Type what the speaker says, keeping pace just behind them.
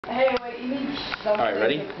Hey, wait, you need something. Alright,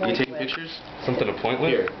 ready? You taking pictures? Something to point with?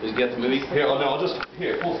 Here, is get the movie? Here, oh no, I'll just,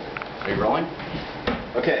 here, pull. Are you rolling?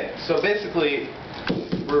 Okay, so basically,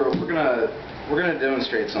 we're gonna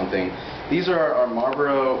demonstrate something. These are our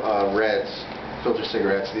Marlboro Reds filter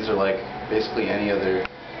cigarettes. These are like basically any other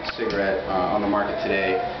cigarette on the market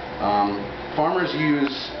today. Farmers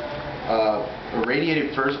use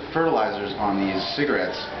irradiated fertilizers on these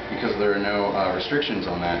cigarettes because there are no restrictions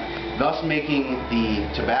on that, thus making the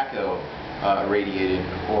tobacco irradiated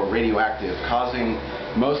or radioactive, causing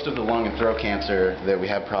most of the lung and throat cancer that we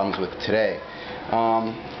have problems with today.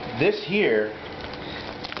 This here,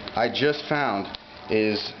 I just found,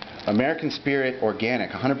 is American Spirit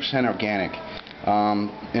Organic, 100% organic.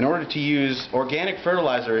 In order to use organic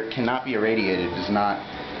fertilizer, it cannot be irradiated. It does not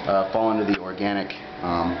fall under the organic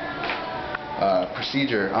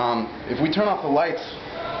procedure. If we turn off the lights,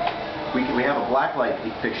 we have a black light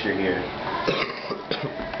fixture here.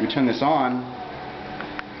 We turn this on,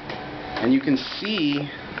 and you can see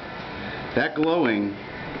that glowing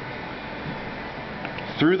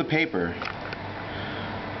through the paper.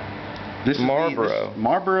 This Marlboro. is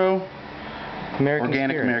Marlboro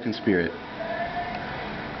Organic American Spirit.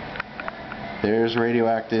 There's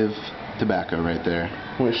radioactive tobacco right there.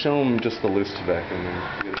 Well, show them just the loose tobacco,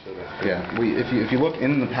 man. You gotta show that. Yeah, if you look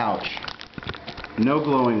in the pouch, no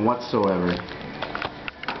glowing whatsoever.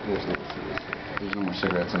 There's no more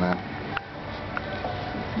cigarettes in that.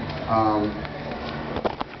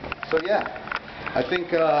 So yeah, I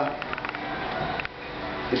think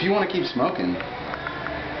if you want to keep smoking,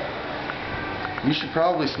 you should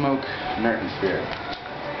probably smoke American Spirit.